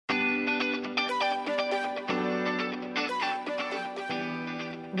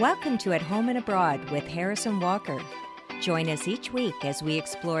Welcome to At Home and Abroad with Harrison Walker. Join us each week as we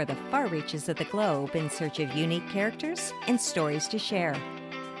explore the far reaches of the globe in search of unique characters and stories to share.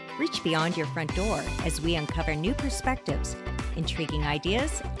 Reach beyond your front door as we uncover new perspectives, intriguing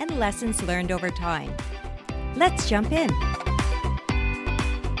ideas, and lessons learned over time. Let's jump in.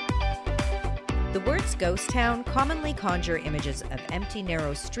 The words ghost town commonly conjure images of empty,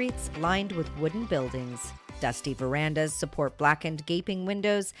 narrow streets lined with wooden buildings. Dusty verandas support blackened, gaping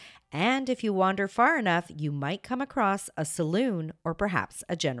windows, and if you wander far enough, you might come across a saloon or perhaps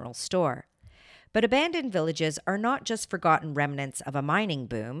a general store. But abandoned villages are not just forgotten remnants of a mining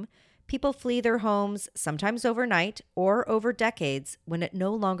boom. People flee their homes, sometimes overnight or over decades, when it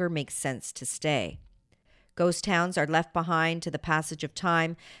no longer makes sense to stay. Ghost towns are left behind to the passage of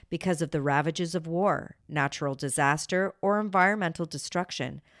time because of the ravages of war, natural disaster, or environmental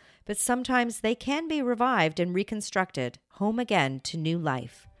destruction. But sometimes they can be revived and reconstructed, home again to new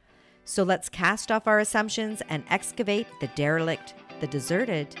life. So let's cast off our assumptions and excavate the derelict, the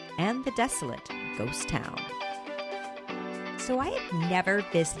deserted, and the desolate ghost town. So I had never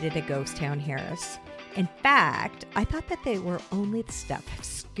visited a ghost town, Harris. In fact, I thought that they were only the stuff of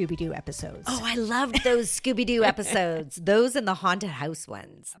Scooby-Doo episodes. Oh, I loved those Scooby-Doo episodes, those and the haunted house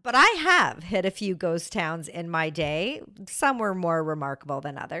ones. But I have hit a few ghost towns in my day. Some were more remarkable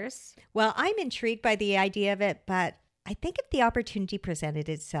than others. Well, I'm intrigued by the idea of it, but I think if the opportunity presented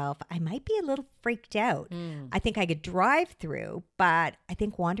itself, I might be a little freaked out. I think I could drive through, but I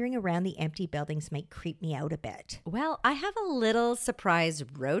think wandering around the empty buildings might creep me out a bit. Well, I have a little surprise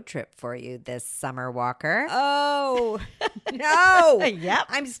road trip for you this summer, Walker. Oh, no. Yep.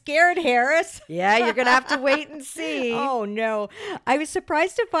 I'm scared, Harris. Yeah, you're going to have to wait and see. Oh, no. I was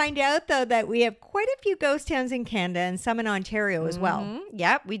surprised to find out, though, that we have quite a few ghost towns in Canada and some in Ontario as well.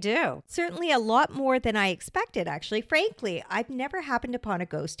 Yep, we do. Certainly a lot more than I expected, actually. Frankly, I've never happened upon a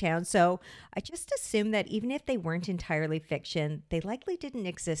ghost town, so I just assumed that even if they weren't entirely fiction, they likely didn't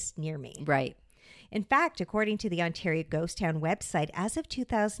exist near me. Right. In fact, according to the Ontario Ghost Town website, as of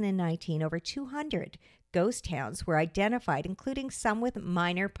 2019, over 200 ghost towns were identified, including some with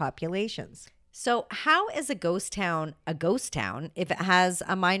minor populations. So how is a ghost town if it has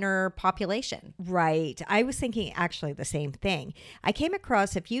a minor population? Right. I was thinking actually the same thing. I came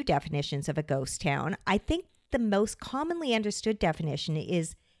across a few definitions of a ghost town. I think the most commonly understood definition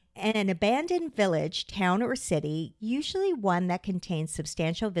is an abandoned village, town, or city, usually one that contains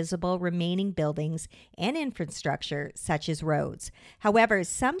substantial visible remaining buildings and infrastructure, such as roads. However,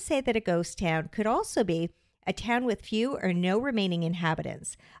 some say that a ghost town could also be a town with few or no remaining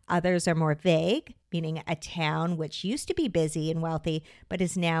inhabitants. Others are more vague, meaning a town which used to be busy and wealthy, but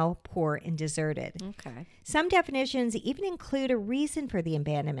is now poor and deserted. Okay. Some definitions even include a reason for the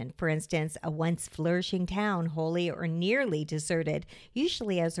abandonment. For instance, a once flourishing town wholly or nearly deserted,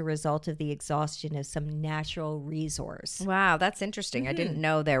 usually as a result of the exhaustion of some natural resource. Wow, that's interesting. I didn't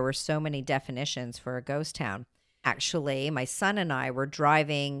know there were so many definitions for a ghost town. Actually, my son and I were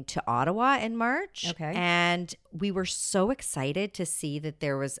driving to Ottawa in March, and we were so excited to see that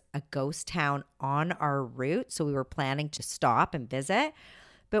there was a ghost town on our route, so we were planning to stop and visit.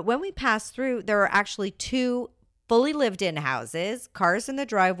 But when we passed through, there were actually two fully lived-in houses, cars in the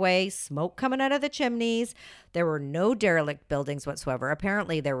driveway, smoke coming out of the chimneys. There were no derelict buildings whatsoever.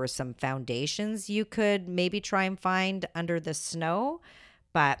 Apparently, there were some foundations you could maybe try and find under the snow,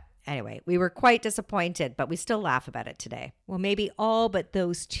 but anyway, we were quite disappointed, but we still laugh about it today. Well, maybe all but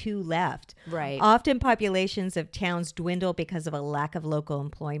those two left. Right. Often populations of towns dwindle because of a lack of local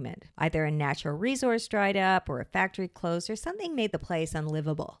employment. Either a natural resource dried up or a factory closed or something made the place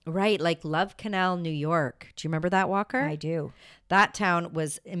unlivable. Right, like Love Canal, New York. Do you remember that, Walker? I do. That town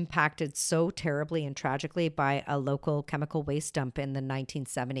was impacted so terribly and tragically by a local chemical waste dump in the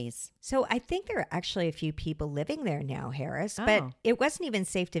 1970s. So I think there are actually a few people living there now, Harris, but it wasn't even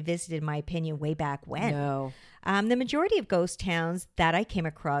safe to visit, in my opinion, way back when. No. The majority of ghost towns that I came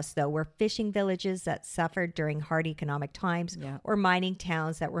across, though, were fishing villages that suffered during hard economic times or mining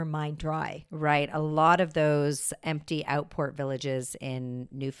towns that were mined dry. Right. A lot of those empty outport villages in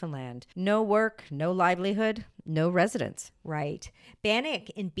Newfoundland. No work, no livelihood, no residents. Right. Bannock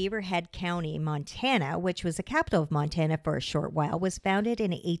in Beaverhead County, Montana, which was the capital of Montana for a short while, was founded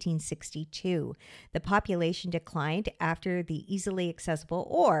in 1862. The population declined after the easily accessible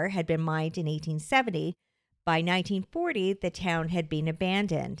ore had been mined in 1870. By 1940, the town had been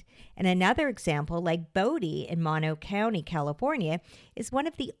abandoned. And another example, like Bodie in Mono County, California, is one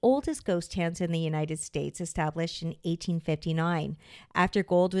of the oldest ghost towns in the United States, established in 1859. After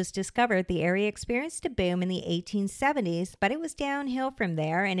gold was discovered, the area experienced a boom in the 1870s, but it was downhill from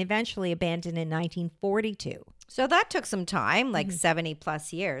there and eventually abandoned in 1942. So that took some time, like 70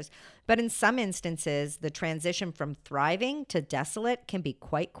 plus years. But in some instances, the transition from thriving to desolate can be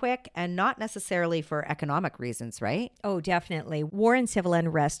quite quick and not necessarily for economic reasons, right? Oh, definitely. War and civil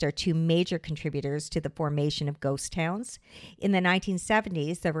unrest are two major contributors to the formation of ghost towns. In the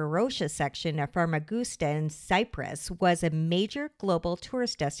 1970s, the Varosha section of Famagusta in Cyprus was a major global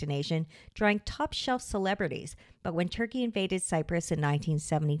tourist destination, drawing top-shelf celebrities. But when Turkey invaded Cyprus in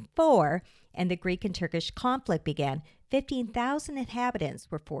 1974 and the Greek and Turkish conflict began, 15,000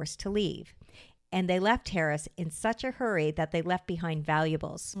 inhabitants were forced to leave. And they left Harris in such a hurry that they left behind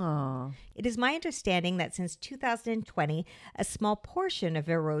valuables. Oh. It is my understanding that since 2020, a small portion of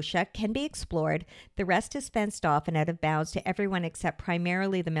Varosha can be explored. The rest is fenced off and out of bounds to everyone except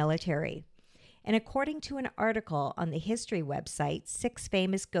primarily the military. And according to an article on the history website, 6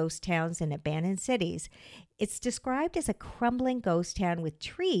 Famous Ghost Towns and Abandoned Cities, it's described as a crumbling ghost town with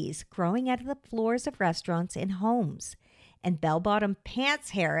trees growing out of the floors of restaurants and homes. And bell-bottom pants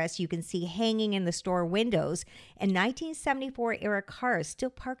Harris you can see hanging in the store windows, and 1974-era cars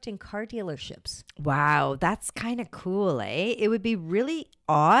still parked in car dealerships. Wow, that's kind of cool, eh? It would be really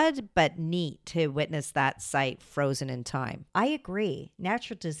odd but neat to witness that site frozen in time. I agree.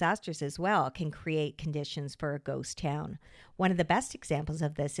 Natural disasters as well can create conditions for a ghost town. One of the best examples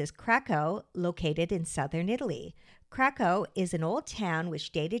of this is Krakow, located in southern Italy. Krakow is an old town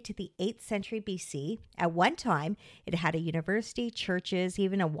which dated to the 8th century BC. At one time, it had a university, churches,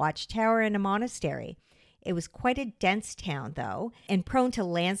 even a watchtower and a monastery. It was quite a dense town, though, and prone to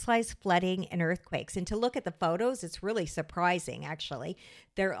landslides, flooding, and earthquakes. And to look at the photos, it's really surprising, actually.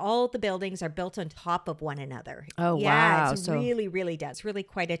 All the buildings are built on top of one another. Oh, yeah, wow. It's really dense, really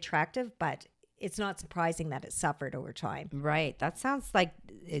quite attractive, but it's not surprising that it suffered over time. Right. That sounds like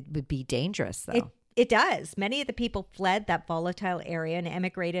it would be dangerous, though. It does. Many of the people fled that volatile area and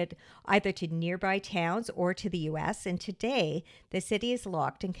emigrated either to nearby towns or to the U.S. And today, the city is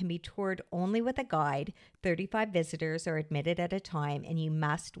locked and can be toured only with a guide. 35 visitors are admitted at a time, and you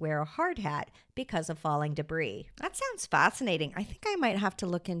must wear a hard hat because of falling debris. That sounds fascinating. I think I might have to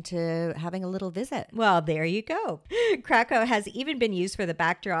look into having a little visit. Well, there you go. Krakow has even been used for the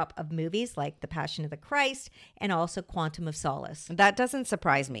backdrop of movies like The Passion of the Christ and also Quantum of Solace. That doesn't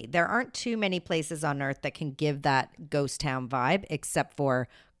surprise me. There aren't too many places on Earth that can give that ghost town vibe, except for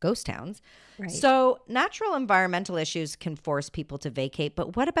ghost towns. Right. So natural environmental issues can force people to vacate,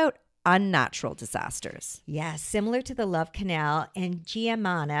 but what about unnatural disasters? Yes, similar to the Love Canal in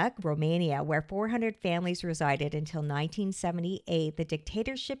Giamana, Romania, where 400 families resided until 1978, the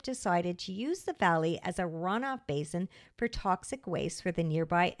dictatorship decided to use the valley as a runoff basin for toxic waste for the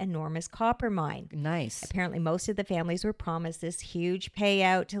nearby enormous copper mine. Nice. Apparently, most of the families were promised this huge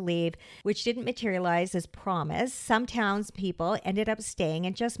payout to leave, which didn't materialize as promised. Some townspeople ended up staying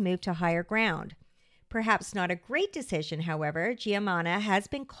and just moved to higher ground. Perhaps not a great decision, however. Giamana has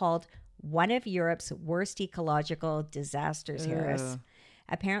been called one of Europe's worst ecological disasters, Harris.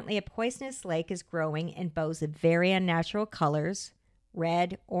 Apparently, a poisonous lake is growing in bows of very unnatural colors,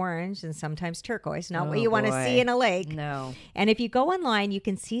 red, orange, and sometimes turquoise. Not what you want to see in a lake. No. And if you go online, you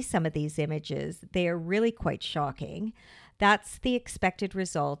can see some of these images. They are really quite shocking. That's the expected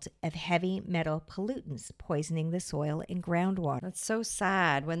result of heavy metal pollutants poisoning the soil and groundwater. That's so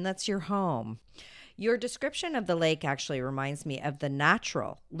sad when that's your home. Your description of the lake actually reminds me of the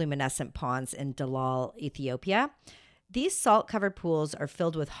natural luminescent ponds in Dalal, Ethiopia. These salt-covered pools are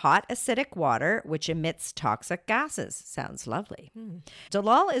filled with hot, acidic water, which emits toxic gases. Sounds lovely.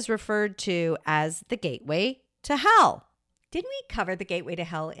 Dalal is referred to as the gateway to hell. Didn't we cover the gateway to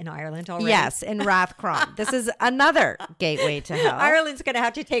hell in Ireland already? Yes, in Rathcron. This is another gateway to hell. Ireland's going to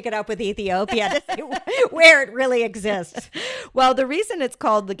have to take it up with Ethiopia to see where it really exists. Well, the reason it's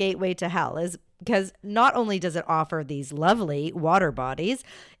called the gateway to hell is because not only does it offer these lovely water bodies,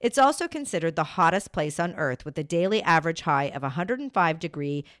 it's also considered the hottest place on Earth with a daily average high of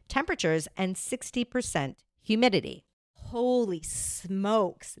 105-degree temperatures and 60% humidity. Holy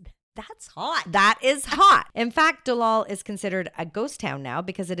smokes. That's hot. That is hot. In fact, Dalal is considered a ghost town now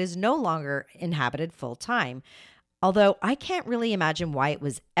because it is no longer inhabited full time. Although I can't really imagine why it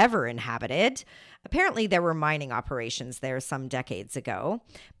was ever inhabited. Apparently, there were mining operations there some decades ago.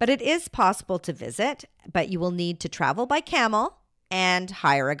 But it is possible to visit, but you will need to travel by camel and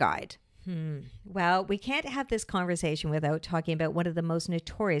hire a guide. Well, we can't have this conversation without talking about one of the most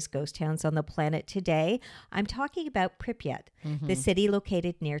notorious ghost towns on the planet today. I'm talking about Pripyat, the city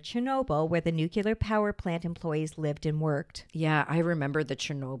located near Chernobyl, where the nuclear power plant employees lived and worked. Yeah, I remember the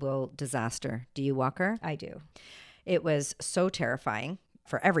Chernobyl disaster. Do you, Walker? I do. It was so terrifying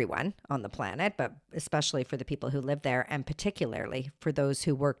for everyone on the planet, but especially for the people who lived there, and particularly for those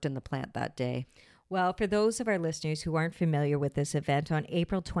who worked in the plant that day. Well, for those of our listeners who aren't familiar with this event, on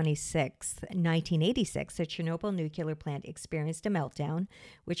April 26th, 1986, the Chernobyl nuclear plant experienced a meltdown,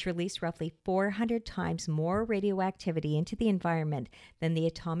 which released roughly 400 times more radioactivity into the environment than the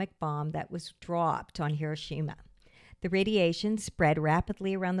atomic bomb that was dropped on Hiroshima. The radiation spread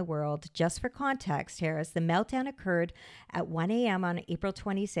rapidly around the world. Just for context, Harris, the meltdown occurred at 1 a.m. on April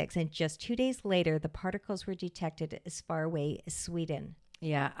 26, and just 2 days later, the particles were detected as far away as Sweden.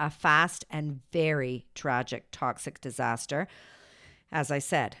 Yeah, a fast and very tragic toxic disaster. As I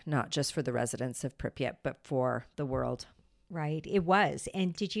said, not just for the residents of Pripyat, but for the world. Right, it was.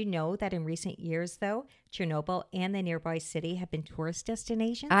 And did you know that in recent years, though, Chernobyl and the nearby city have been tourist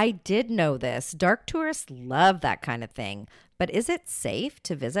destinations? I did know this. Dark tourists love that kind of thing. But is it safe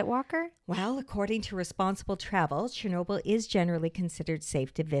to visit, Walker? Well, according to Responsible Travel, Chernobyl is generally considered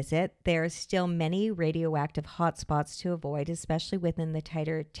safe to visit. There are still many radioactive hotspots to avoid, especially within the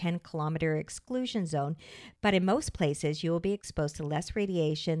tighter 10-kilometer exclusion zone. But in most places, you will be exposed to less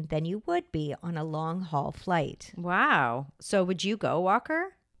radiation than you would be on a long-haul flight. Wow. So would you go,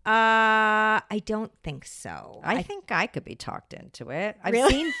 Walker? I don't think so. I think I could be talked into it. I've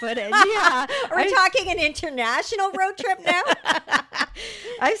Really? seen footage. Yeah. Are we talking an international road trip now?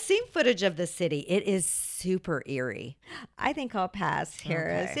 I've seen footage of the city. It is super eerie. I think I'll pass,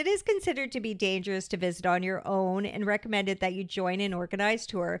 Harris. Okay. It is considered to be dangerous to visit on your own and recommended that you join an organized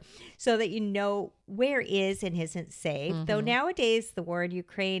tour so that you know where is and isn't safe. Though nowadays, the war in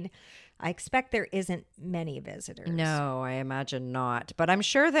Ukraine, I expect there isn't many visitors. No, I imagine not. But I'm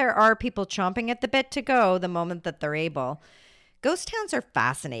sure there are people chomping at the bit to go the moment that they're able. Ghost towns are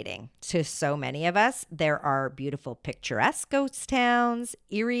fascinating to so many of us. There are beautiful, picturesque ghost towns,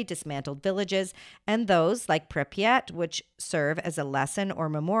 eerie, dismantled villages, and those like Pripyat, which serve as a lesson or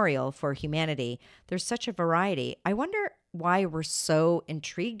memorial for humanity. There's such a variety. I wonder why we're so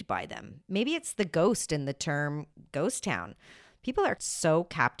intrigued by them. Maybe it's the ghost in the term ghost town. People are so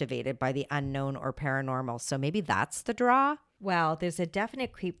captivated by the unknown or paranormal, so maybe that's the draw. Well, there's a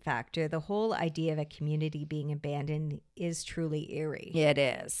definite creep factor. The whole idea of a community being abandoned is truly eerie. It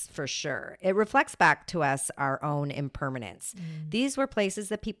is, for sure. It reflects back to us our own impermanence. These were places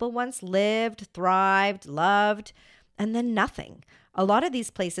that people once lived, thrived, loved, and then nothing. A lot of these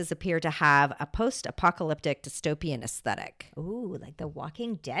places appear to have a post-apocalyptic dystopian aesthetic. Ooh, like the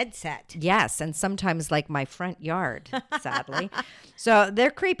Walking Dead set. Yes, and sometimes like my front yard, sadly. So they're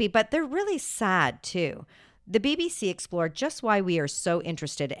creepy, but they're really sad too. The BBC explored just why we are so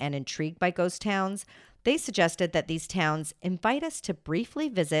interested and intrigued by ghost towns. They suggested that these towns invite us to briefly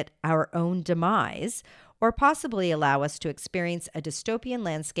visit our own demise or possibly allow us to experience a dystopian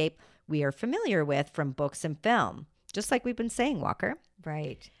landscape we are familiar with from books and film. Just like we've been saying, Walker.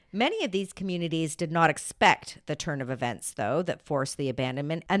 Right. Many of these communities did not expect the turn of events, though, that forced the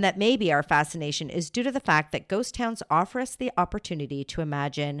abandonment, and that maybe our fascination is due to the fact that ghost towns offer us the opportunity to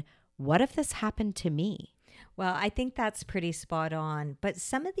imagine, what if this happened to me? Well, I think that's pretty spot on. But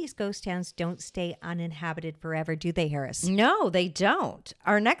some of these ghost towns don't stay uninhabited forever, do they, Harris? No, they don't.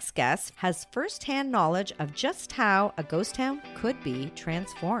 Our next guest has firsthand knowledge of just how a ghost town could be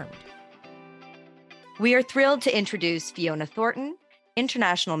transformed. We are thrilled to introduce Fiona Thornton,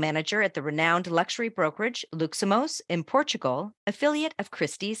 international manager at the renowned luxury brokerage Luximos in Portugal, affiliate of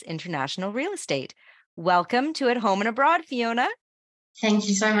Christie's International Real Estate. Welcome to At Home and Abroad, Fiona. Thank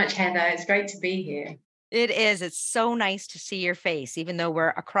you so much, Heather. It's great to be here. It is. It's so nice to see your face, even though we're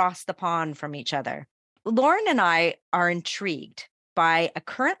across the pond from each other. Lauren and I are intrigued by a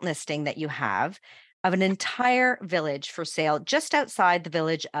current listing that you have of an entire village for sale just outside the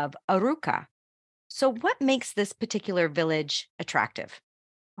village of Aruca. So what makes this particular village attractive?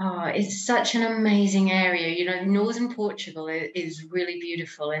 Oh, it's such an amazing area. You know, northern Portugal is really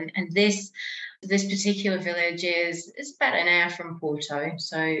beautiful. And this particular village is about an hour from Porto.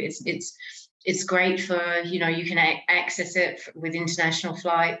 So it's great for, you know, you can access it with international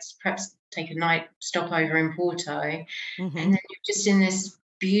flights, perhaps take a night stopover in Porto. And then you're just in this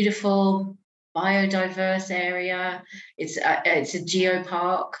beautiful biodiverse area. It's a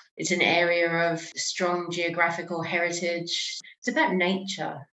geopark. It's an area of strong geographical heritage. It's about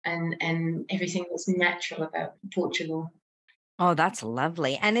nature and everything that's natural about Portugal. Oh, that's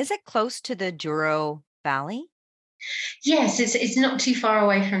lovely. And is it close to the Douro Valley? Yes, it's not too far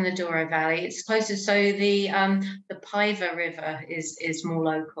away from the Douro Valley. It's closer. So the Paiva River is more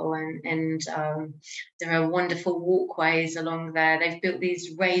local, and there are wonderful walkways along there. They've built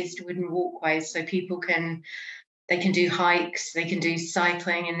these raised wooden walkways so people can do hikes, they can do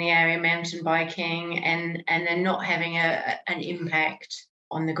cycling in the area, mountain biking, and they're not having an impact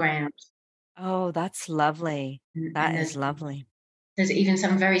on the ground. Oh, that's lovely. That is lovely. There's even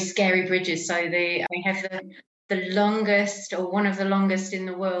some very scary bridges. So we have the longest, or one of the longest in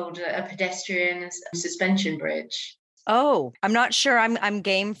the world, a pedestrian suspension bridge. Oh, I'm not sure I'm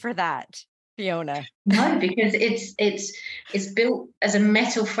game for that, Fiona. No, because it's built as a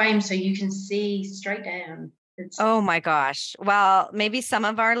metal frame, so you can see straight down. Oh my gosh. Well, maybe some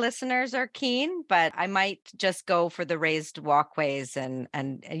of our listeners are keen, but I might just go for the raised walkways and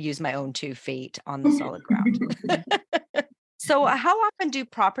use my own 2 feet on the solid ground. So, how often do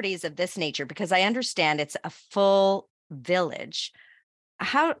properties of this nature, because I understand it's a full village,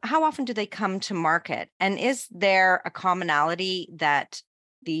 how often do they come to market? And is there a commonality that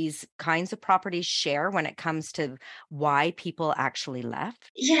these kinds of properties share when it comes to why people actually left?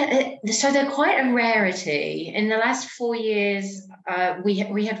 Yeah, so they're quite a rarity. In the last 4 years, we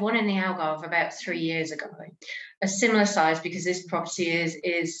had one in the Algarve about 3 years ago, a similar size, because this property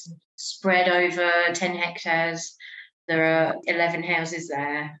is spread over 10 hectares. There are 11 houses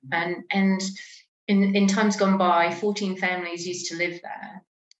there, and in times gone by, 14 families used to live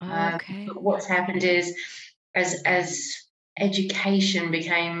there. Okay. But what's happened is, as education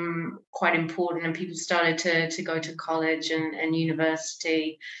became quite important and people started to go to college and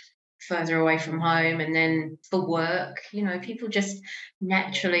university further away from home, and then for work, people just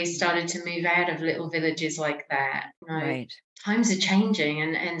naturally started to move out of little villages like that. Right. Times are changing,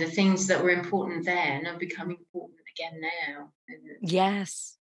 and the things that were important then are becoming important again now in the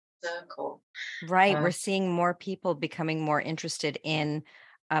Yes. circle. Right. Uh, We're seeing more people becoming more interested in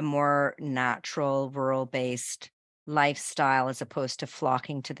a more natural, rural based lifestyle as opposed to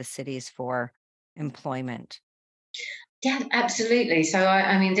flocking to the cities for employment. yeah, absolutely. So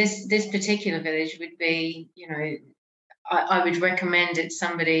I mean, this particular village would be, I would recommend it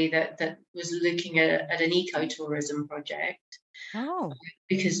somebody that was looking at an ecotourism project, Oh,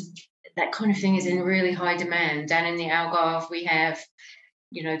 because that kind of thing is in really high demand. Down in the Algarve, we have,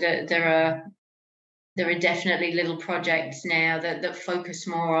 there are definitely little projects now that focus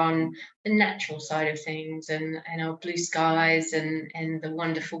more on the natural side of things, and our blue skies and the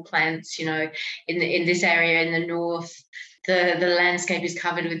wonderful plants. In this area in the north, the landscape is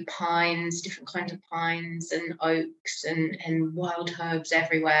covered with pines, different kinds of pines and oaks and wild herbs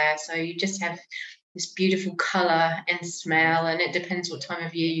everywhere. So you just have this beautiful color and smell, and it depends what time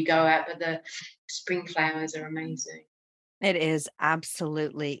of year you go out, but the spring flowers are amazing. it is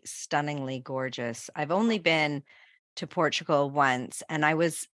absolutely stunningly gorgeous. I've only been to Portugal once, and I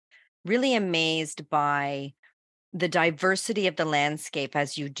was really amazed by the diversity of the landscape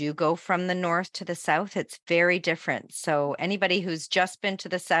as you do go from the north to the south. It's very different. So, anybody who's just been to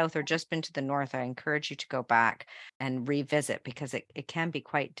the south or just been to the north, I encourage you to go back and revisit because it can be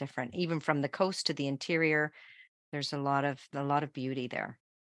quite different. Even from the coast to the interior, there's a lot of beauty there.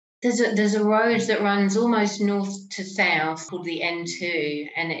 There's a road that runs almost north to south called the N2,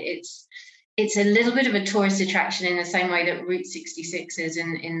 and it's a little bit of a tourist attraction in the same way that Route 66 is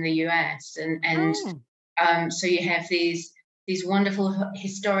in the US, and Oh, so you have these wonderful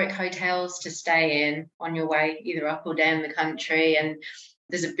historic hotels to stay in on your way either up or down the country, and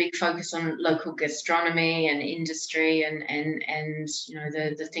there's a big focus on local gastronomy and industry, and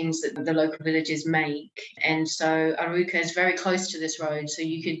the things that the local villages make. And so Aruca is very close to this road, so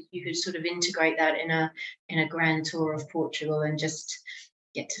you could sort of integrate that in a grand tour of Portugal and just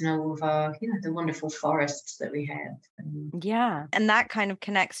get to know all of our the wonderful forests that we have. yeah. And that kind of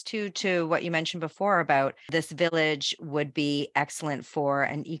connects too to what you mentioned before about this village would be excellent for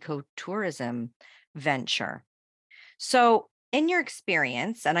an ecotourism venture. So, in your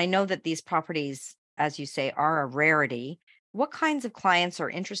experience, and I know that these properties, as you say, are a rarity, what kinds of clients are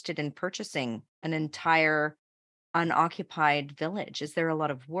interested in purchasing an entire unoccupied village? Is there a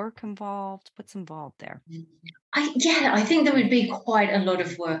lot of work involved? What's involved there? I think there would be quite a lot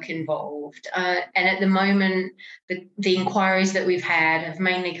of work involved, and at the moment, the inquiries that we've had have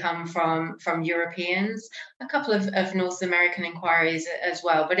mainly come from Europeans, a couple of North American inquiries as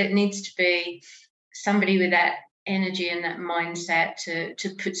well. But it needs to be somebody with that energy and that mindset to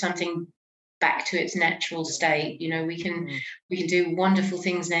put something back to its natural state. Mm. We can do wonderful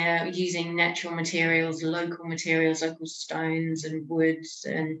things now using natural materials, local stones and woods,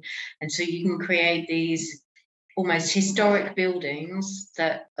 and so you can create these almost historic buildings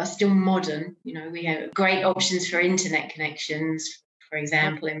that are still modern. We have great options for internet connections, for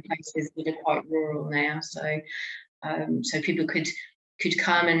example, in places that are quite rural now. So people could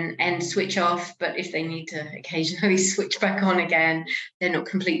come and switch off, but if they need to occasionally switch back on again, they're not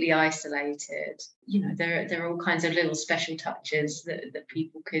completely isolated. There are all kinds of little special touches that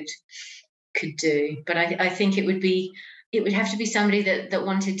people could do. But I think it would be it would have to be somebody that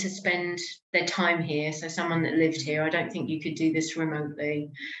wanted to spend their time here. So someone that lived here. I don't think you could do this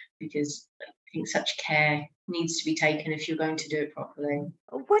remotely, because I think such care needs to be taken if you're going to do it properly.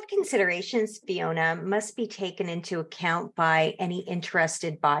 What considerations, Fiona, must be taken into account by any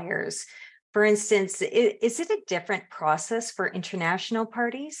interested buyers? For instance, is it a different process for international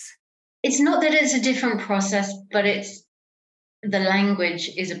parties? It's not that it's a different process, but it's the language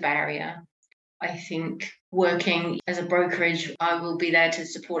is a barrier. I think working as a brokerage, I will be there to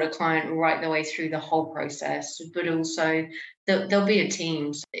support a client right the way through the whole process, but also there'll be a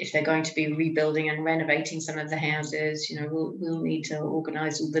team. If they're going to be rebuilding and renovating some of the houses, we'll need to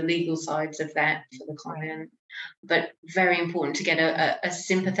organise all the legal sides of that for the client. But very important to get a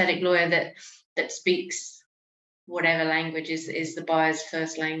sympathetic lawyer that speaks whatever language is the buyer's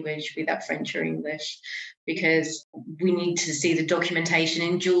first language, be that French or English, because we need to see the documentation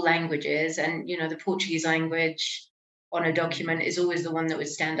in dual languages. And, the Portuguese language on a document is always the one that would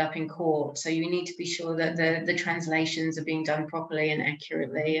stand up in court. So you need to be sure that the translations are being done properly and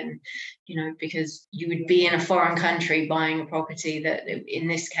accurately. And, because you would be in a foreign country buying a property that, in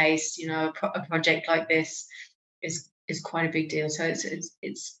this case, a project like this is quite a big deal. So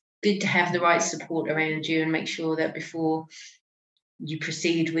it's good to have the right support around you and make sure that before you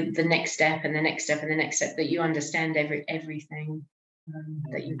proceed with the next step and the next step and the next step, that you understand everything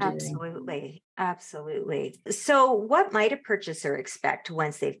that you're doing. Absolutely. So what might a purchaser expect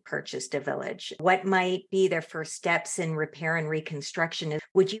once they've purchased a village? What might be their first steps in repair and reconstruction?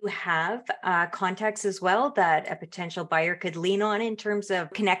 Would you have contacts as well that a potential buyer could lean on in terms of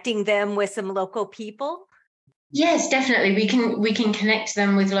connecting them with some local people? Yes, definitely. We can connect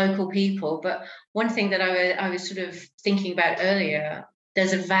them with local people. But one thing that I was sort of thinking about earlier,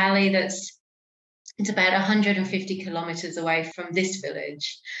 there's a valley it's about 150 kilometers away from this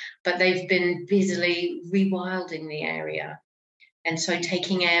village, but they've been busily rewilding the area. And so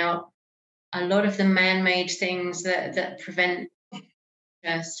taking out a lot of the man-made things that prevent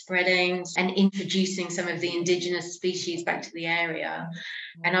spreading and introducing some of the indigenous species back to the area.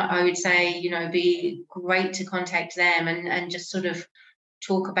 And I would say, be great to contact them and just sort of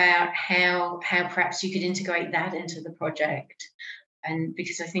talk about how perhaps you could integrate that into the project. And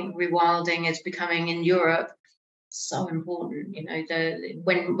because I think rewilding is becoming in Europe so important,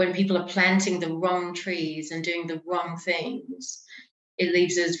 when people are planting the wrong trees and doing the wrong things, it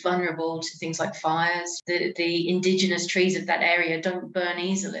leaves us vulnerable to things like fires. The indigenous trees of that area don't burn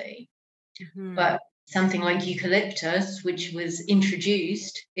easily. Mm-hmm. But something like eucalyptus, which was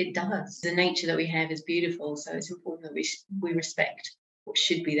introduced, it does. The nature that we have is beautiful. So it's important that we respect what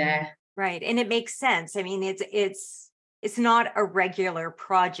should be there. Right. And it makes sense. I mean, it's not a regular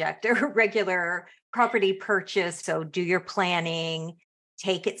project or a regular property purchase. So do your planning,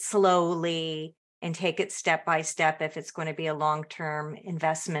 take it slowly, and take it step by step if it's going to be a long-term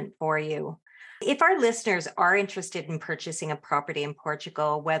investment for you. If our listeners are interested in purchasing a property in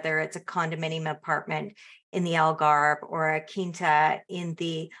Portugal, whether it's a condominium apartment in the Algarve or a quinta in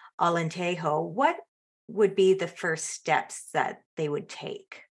the Alentejo, what would be the first steps that they would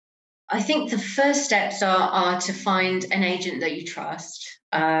take? I think the first steps are to find an agent that you trust,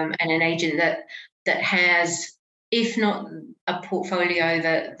 and an agent that has, if not a portfolio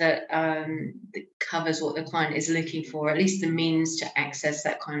that covers what the client is looking for, at least the means to access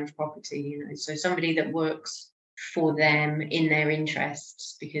that kind of property. So somebody that works for them in their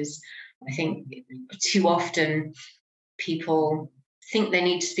interests, because I think too often people think they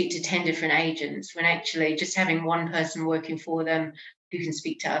need to speak to 10 different agents, when actually just having one person working for them who can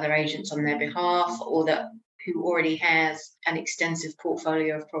speak to other agents on their behalf, or who already has an extensive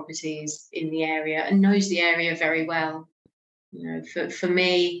portfolio of properties in the area and knows the area very well. For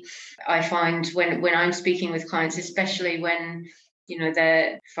me, I find when I'm speaking with clients, especially when,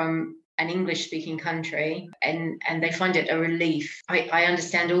 they're from an English-speaking country and they find it a relief. I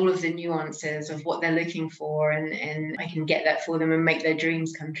understand all of the nuances of what they're looking for, and I can get that for them and make their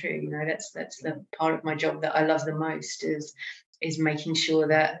dreams come true. That's the part of my job that I love the most, is making sure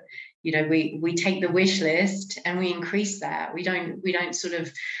that we take the wish list and we increase that. We don't sort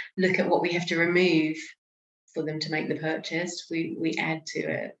of look at what we have to remove for them to make the purchase. We add to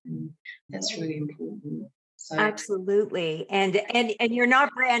it, and that's really important. So absolutely. And you're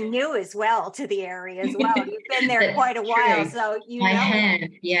not brand new as well to the area as well. You've been there quite a while, so I have.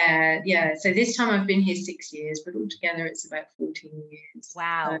 Yeah. So this time I've been here 6 years, but altogether it's about 14 years.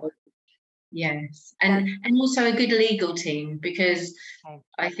 Wow. So, yes, and also a good legal team, because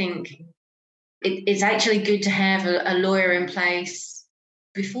I think it's actually good to have a lawyer in place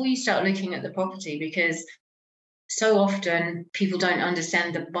before you start looking at the property, because so often people don't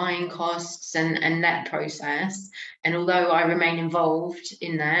understand the buying costs and that process. And although I remain involved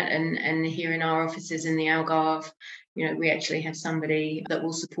in that, and here in our offices in the Algarve, we actually have somebody that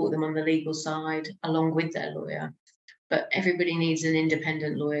will support them on the legal side along with their lawyer. But everybody needs an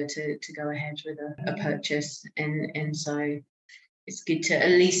independent lawyer to go ahead with a purchase. And so it's good to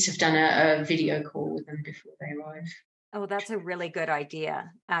at least have done a video call with them before they arrive. Oh, that's a really good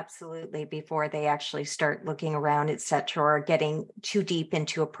idea. Absolutely. Before they actually start looking around, et cetera, or getting too deep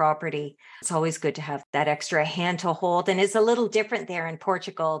into a property. It's always good to have that extra hand to hold. And it's a little different there in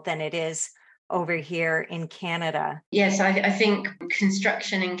Portugal than it is over here in Canada. Yes, I think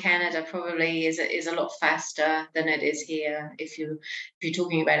construction in Canada probably is a lot faster than it is here. If you're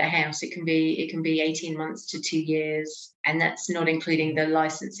talking about a house, it can be 18 months to 2 years, and that's not including the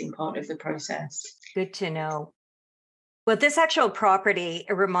licensing part of the process. Good to know. Well, this actual property,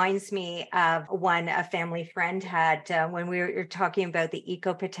 it reminds me of one a family friend had when we were talking about the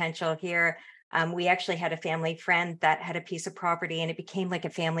eco potential here. We actually had a family friend that had a piece of property, and it became like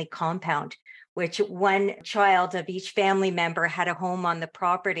a family compound, which one child of each family member had a home on the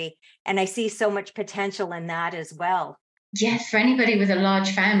property. And I see so much potential in that as well. Yes, for anybody with a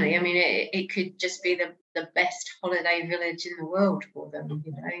large family, I mean, it could just be the best holiday village in the world for them.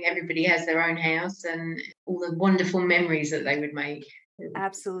 Everybody has their own house and all the wonderful memories that they would make.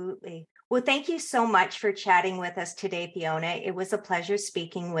 Absolutely. Well, thank you so much for chatting with us today, Fiona. It was a pleasure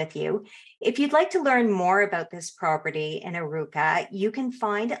speaking with you. If you'd like to learn more about this property in Arouca, you can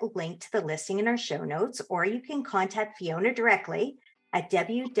find a link to the listing in our show notes, or you can contact Fiona directly at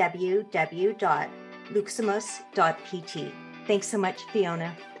www.luximos.pt. Thanks so much,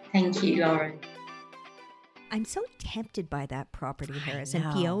 Fiona. Thank you, Lauren. I'm so tempted by that property, Harris. And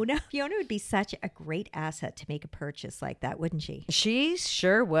Fiona would be such a great asset to make a purchase like that, wouldn't she? She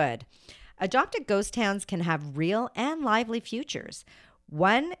sure would. Adopted ghost towns can have real and lively futures.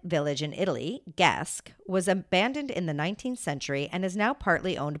 One village in Italy, Guesc, was abandoned in the 19th century and is now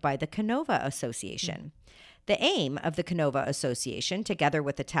partly owned by the Canova Association. The aim of the Canova Association, together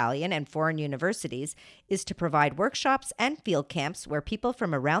with Italian and foreign universities, is to provide workshops and field camps where people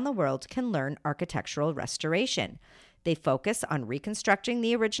from around the world can learn architectural restoration. They focus on reconstructing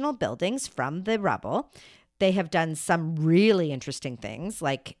the original buildings from the rubble. They have done some really interesting things,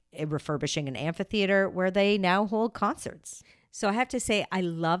 like refurbishing an amphitheater where they now hold concerts. So I have to say, I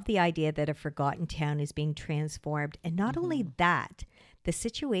love the idea that a forgotten town is being transformed. And not only that, the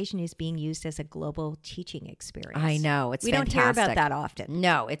situation is being used as a global teaching experience. I know. It's fantastic. We don't hear about that often.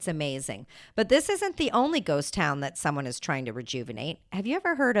 No, it's amazing. But this isn't the only ghost town that someone is trying to rejuvenate. Have you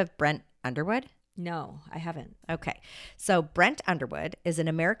ever heard of Brent Underwood? No, I haven't. Okay. So Brent Underwood is an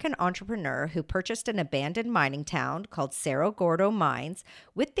American entrepreneur who purchased an abandoned mining town called Cerro Gordo Mines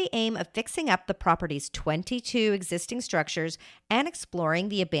with the aim of fixing up the property's 22 existing structures and exploring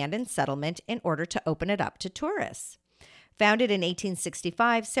the abandoned settlement in order to open it up to tourists. Founded in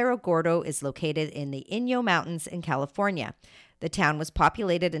 1865, Cerro Gordo is located in the Inyo Mountains in California. The town was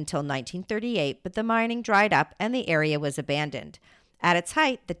populated until 1938, but the mining dried up and the area was abandoned. At its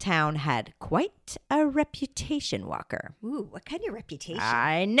height, the town had quite a reputation, Walker. Ooh, what kind of reputation?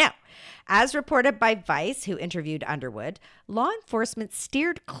 I know. As reported by Vice, who interviewed Underwood, law enforcement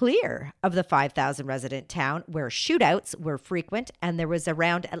steered clear of the 5,000 resident town where shootouts were frequent and there was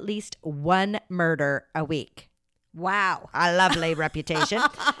around at least one murder a week. Wow. A lovely reputation.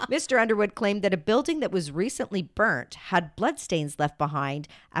 Mr. Underwood claimed that a building that was recently burnt had bloodstains left behind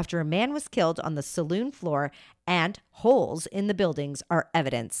after a man was killed on the saloon floor, and holes in the buildings are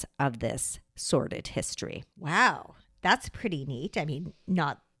evidence of this sordid history. Wow. That's pretty neat. I mean,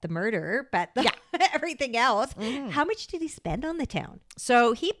 not the murder, but everything else. How much did he spend on the town?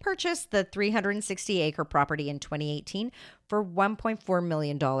 So he purchased the 360-acre property in 2018 for $1.4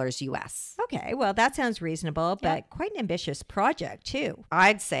 million US. Okay, well, that sounds reasonable, but quite an ambitious project, too.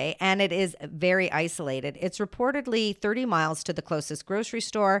 I'd say, and it is very isolated. It's reportedly 30 miles to the closest grocery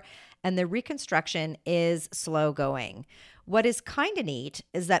store, and the reconstruction is slow going. What is kind of neat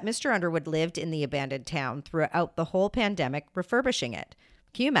is that Mr. Underwood lived in the abandoned town throughout the whole pandemic, refurbishing it.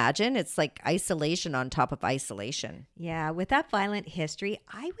 Can you imagine? It's like isolation on top of isolation. Yeah, with that violent history,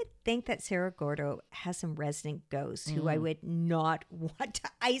 I would think that Cerro Gordo has some resident ghosts who I would not want to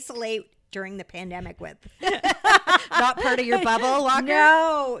isolate during the pandemic with. Not part of your bubble, Walker?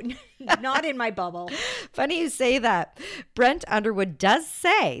 No, not in my bubble. Funny you say that. Brent Underwood does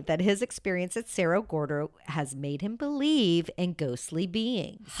say that his experience at Cerro Gordo has made him believe in ghostly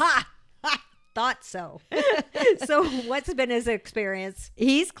beings. Ha! thought so. So what's been his experience?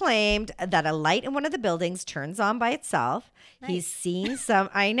 He's claimed that a light in one of the buildings turns on by itself. Nice. He's seen some,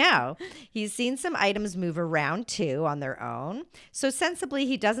 I know, he's seen some items move around too on their own. So sensibly,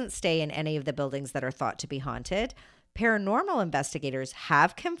 he doesn't stay in any of the buildings that are thought to be haunted. Paranormal investigators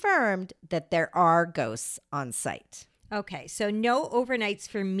have confirmed that there are ghosts on site. Okay, so no overnights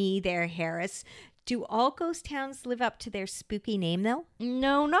for me there, Harris. Do all ghost towns live up to their spooky name, though?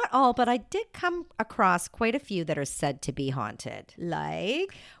 No, not all, but I did come across quite a few that are said to be haunted.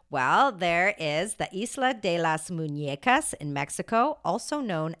 Like? Well, there is the Isla de las Muñecas in Mexico, also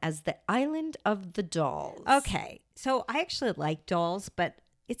known as the Island of the Dolls. Okay, so I actually like dolls, but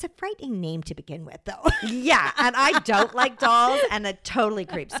it's a frightening name to begin with, though. Yeah, and I don't like dolls, and it totally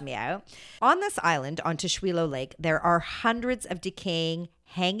creeps me out. On this island, on Teshuilo Lake, there are hundreds of decaying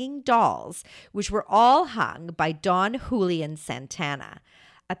hanging dolls, which were all hung by Don Julian Santana.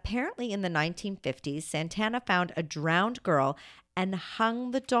 Apparently, in the 1950s, Santana found a drowned girl and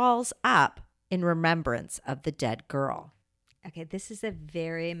hung the dolls up in remembrance of the dead girl. Okay, this is a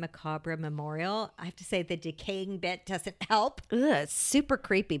very macabre memorial. I have to say the decaying bit doesn't help. Ugh, it's super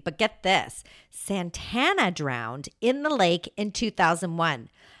creepy. But get this, Santana drowned in the lake in 2001,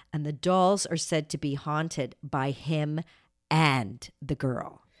 and the dolls are said to be haunted by him and the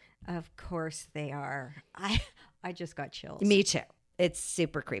girl. Of course they are. I just got chills. Me too. It's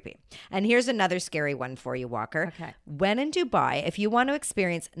super creepy. And here's another scary one for you, Walker. Okay. When in Dubai, if you want to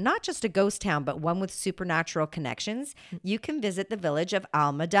experience not just a ghost town, but one with supernatural connections, you can visit the village of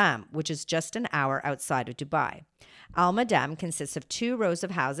Al Madam, which is just an hour outside of Dubai. Al Madam consists of 2 rows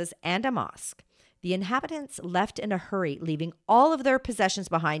of houses and a mosque. The inhabitants left in a hurry, leaving all of their possessions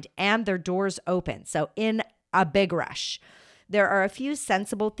behind and their doors open. So in a big rush. There are a few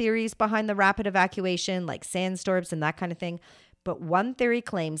sensible theories behind the rapid evacuation, like sandstorms and that kind of thing. But one theory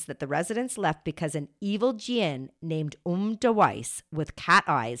claims that the residents left because an evil jinn named Dawais with cat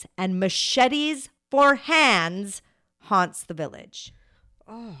eyes and machetes for hands haunts the village.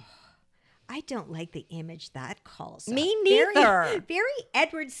 Oh, I don't like the image that calls Me up. neither. Very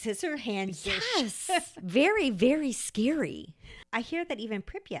Edward Scissorhands-ish. Yes. Very, very scary. I hear that even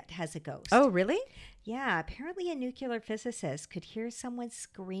Pripyat has a ghost. Oh, really? Yeah, apparently a nuclear physicist could hear someone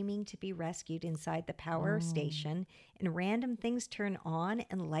screaming to be rescued inside the power station, and random things turn on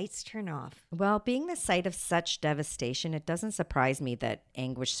and lights turn off. Well, being the site of such devastation, it doesn't surprise me that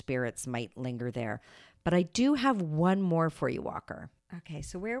anguished spirits might linger there. But I do have one more for you, Walker. Okay,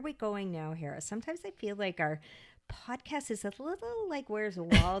 so where are we going now, Harris? Sometimes I feel like our podcast is a little like Where's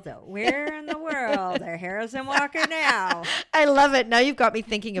Waldo? Where in the world are Harris and Walker now? I love it. Now you've got me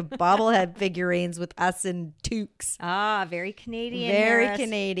thinking of bobblehead figurines with us in toques. Ah, very Canadian. Very Harris.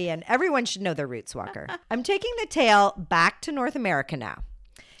 Canadian. Everyone should know their roots, Walker. I'm taking the tale back to North America now.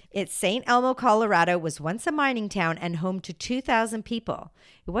 It's St. Elmo, Colorado was once a mining town and home to 2,000 people.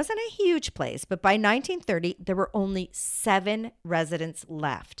 It wasn't a huge place, but by 1930, there were only 7 residents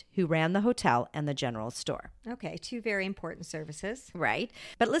left who ran the hotel and the general store. Okay, 2 very important services. Right.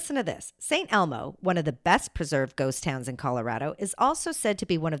 But listen to this. St. Elmo, one of the best preserved ghost towns in Colorado, is also said to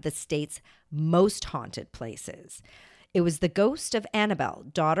be one of the state's most haunted places. It was the ghost of Annabelle,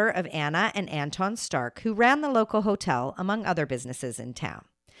 daughter of Anna and Anton Stark, who ran the local hotel, among other businesses in town.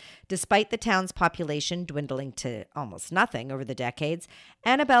 Despite the town's population dwindling to almost nothing over the decades,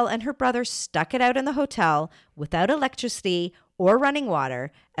 Annabelle and her brother stuck it out in the hotel without electricity or running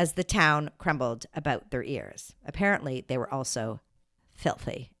water as the town crumbled about their ears. Apparently, they were also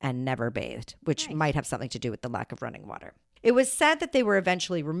filthy and never bathed, which might have something to do with the lack of running water. It was said that they were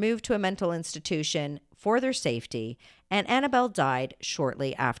eventually removed to a mental institution for their safety, and Annabelle died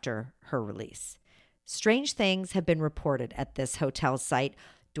shortly after her release. Strange things have been reported at this hotel site.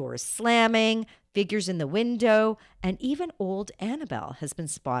 Doors slamming, figures in the window, and even old Annabelle has been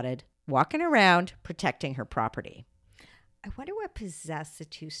spotted walking around protecting her property. I wonder what possessed the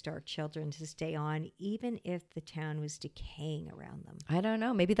 2 Stark children to stay on, even if the town was decaying around them. I don't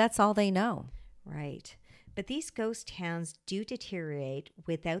know. Maybe that's all they know. Right. But these ghost towns do deteriorate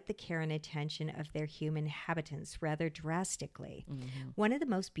without the care and attention of their human inhabitants rather drastically. Mm-hmm. One of the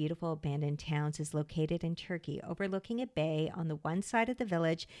most beautiful abandoned towns is located in Turkey, overlooking a bay on the one side of the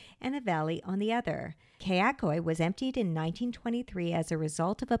village and a valley on the other. Kayakoy was emptied in 1923 as a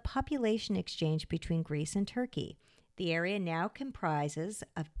result of a population exchange between Greece and Turkey. The area now comprises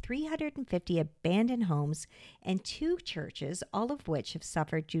of 350 abandoned homes and 2 churches, all of which have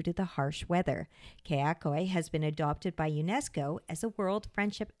suffered due to the harsh weather. Kayakoy has been adopted by UNESCO as a World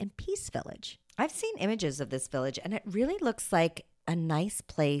Friendship and Peace Village. I've seen images of this village, and it really looks like a nice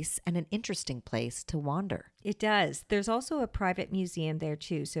place and an interesting place to wander. It does. There's also a private museum there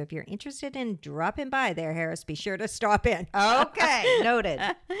too. So if you're interested in dropping by there, Harris, be sure to stop in. Okay, noted.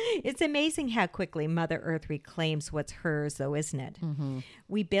 It's amazing how quickly Mother Earth reclaims what's hers, though, isn't it? Mm-hmm.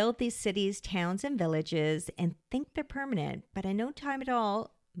 We build these cities, towns, and villages and think they're permanent, but in no time at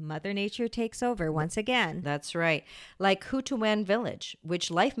all, Mother Nature takes over once again. That's right. Like Hutuan Village,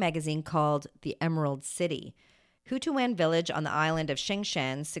 which Life magazine called the Emerald City. Hutuan Village on the island of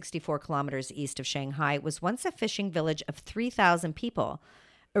Xingshan, 64 kilometers east of Shanghai, was once a fishing village of 3,000 people.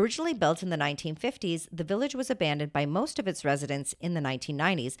 Originally built in the 1950s, the village was abandoned by most of its residents in the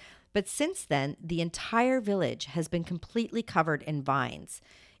 1990s, but since then, the entire village has been completely covered in vines.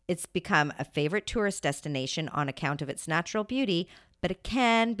 It's become a favorite tourist destination on account of its natural beauty, but it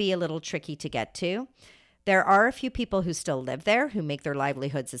can be a little tricky to get to. There are a few people who still live there who make their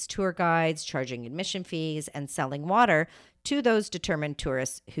livelihoods as tour guides, charging admission fees and selling water to those determined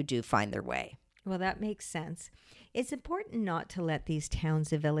tourists who do find their way. Well, that makes sense. It's important not to let these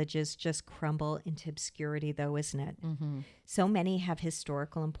towns and villages just crumble into obscurity, though, isn't it? Mm-hmm. So many have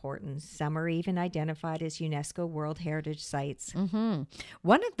historical importance. Some are even identified as UNESCO World Heritage Sites. Mm-hmm.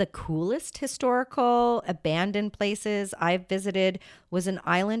 One of the coolest historical abandoned places I've visited was an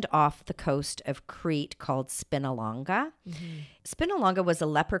island off the coast of Crete called Spinalonga. Mm-hmm. Spinalonga was a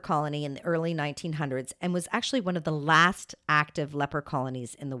leper colony in the early 1900s and was actually one of the last active leper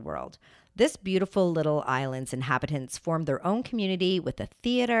colonies in the world. This beautiful little island's inhabitants formed their own community with a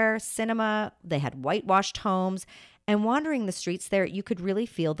theater, cinema, they had whitewashed homes, and wandering the streets there, you could really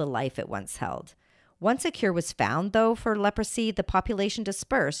feel the life it once held. Once a cure was found, though, for leprosy, the population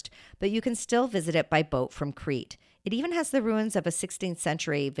dispersed, but you can still visit it by boat from Crete. It even has the ruins of a 16th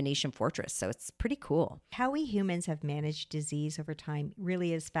century Venetian fortress, so it's pretty cool. How we humans have managed disease over time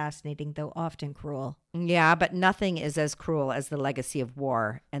really is fascinating, though often cruel. Yeah, but nothing is as cruel as the legacy of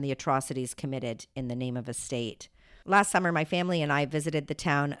war and the atrocities committed in the name of a state. Last summer, my family and I visited the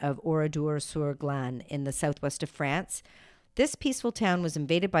town of Oradour-sur-Glane in the southwest of France. This peaceful town was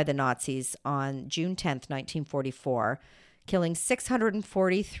invaded by the Nazis on June 10th, 1944, killing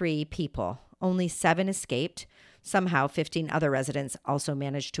 643 people. Only 7 escaped. Somehow, 15 other residents also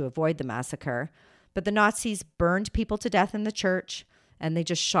managed to avoid the massacre. But the Nazis burned people to death in the church, and they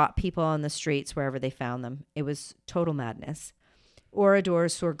just shot people on the streets wherever they found them. It was total madness.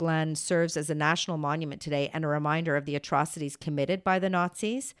 Oradour-sur-Glane serves as a national monument today and a reminder of the atrocities committed by the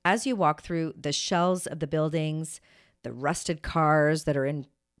Nazis. As you walk through the shells of the buildings, the rusted cars that are in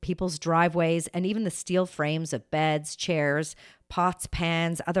people's driveways, and even the steel frames of beds, chairs, pots,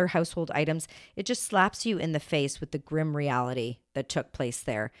 pans, other household items, it just slaps you in the face with the grim reality that took place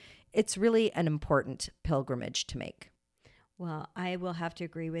there. It's really an important pilgrimage to make. Well, I will have to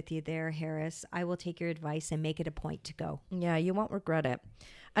agree with you there, Harris. I will take your advice and make it a point to go. Yeah, you won't regret it.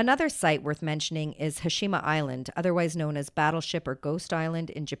 Another site worth mentioning is Hashima Island, otherwise known as Battleship or Ghost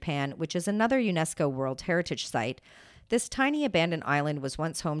Island in Japan, which is another UNESCO World Heritage Site. This tiny abandoned island was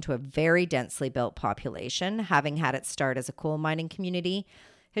once home to a very densely built population, having had its start as a coal mining community.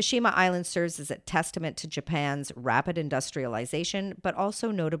 Hashima Island serves as a testament to Japan's rapid industrialization, but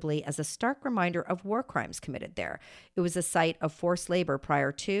also notably as a stark reminder of war crimes committed there. It was a site of forced labor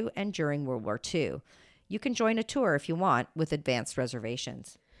prior to and during World War II. You can join a tour if you want with advanced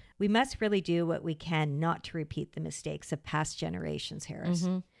reservations. We must really do what we can not to repeat the mistakes of past generations, Harris.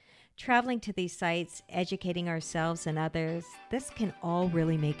 Mm-hmm. Traveling to these sites, educating ourselves and others, this can all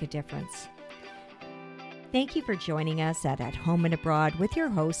really make a difference. Thank you for joining us at Home and Abroad with your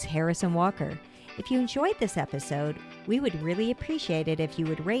host, Harrison Walker. If you enjoyed this episode, we would really appreciate it if you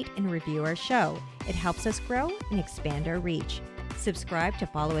would rate and review our show. It helps us grow and expand our reach. Subscribe to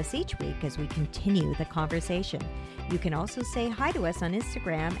follow us each week as we continue the conversation. You can also say hi to us on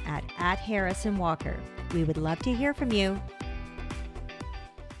Instagram at Harrison Walker. We would love to hear from you.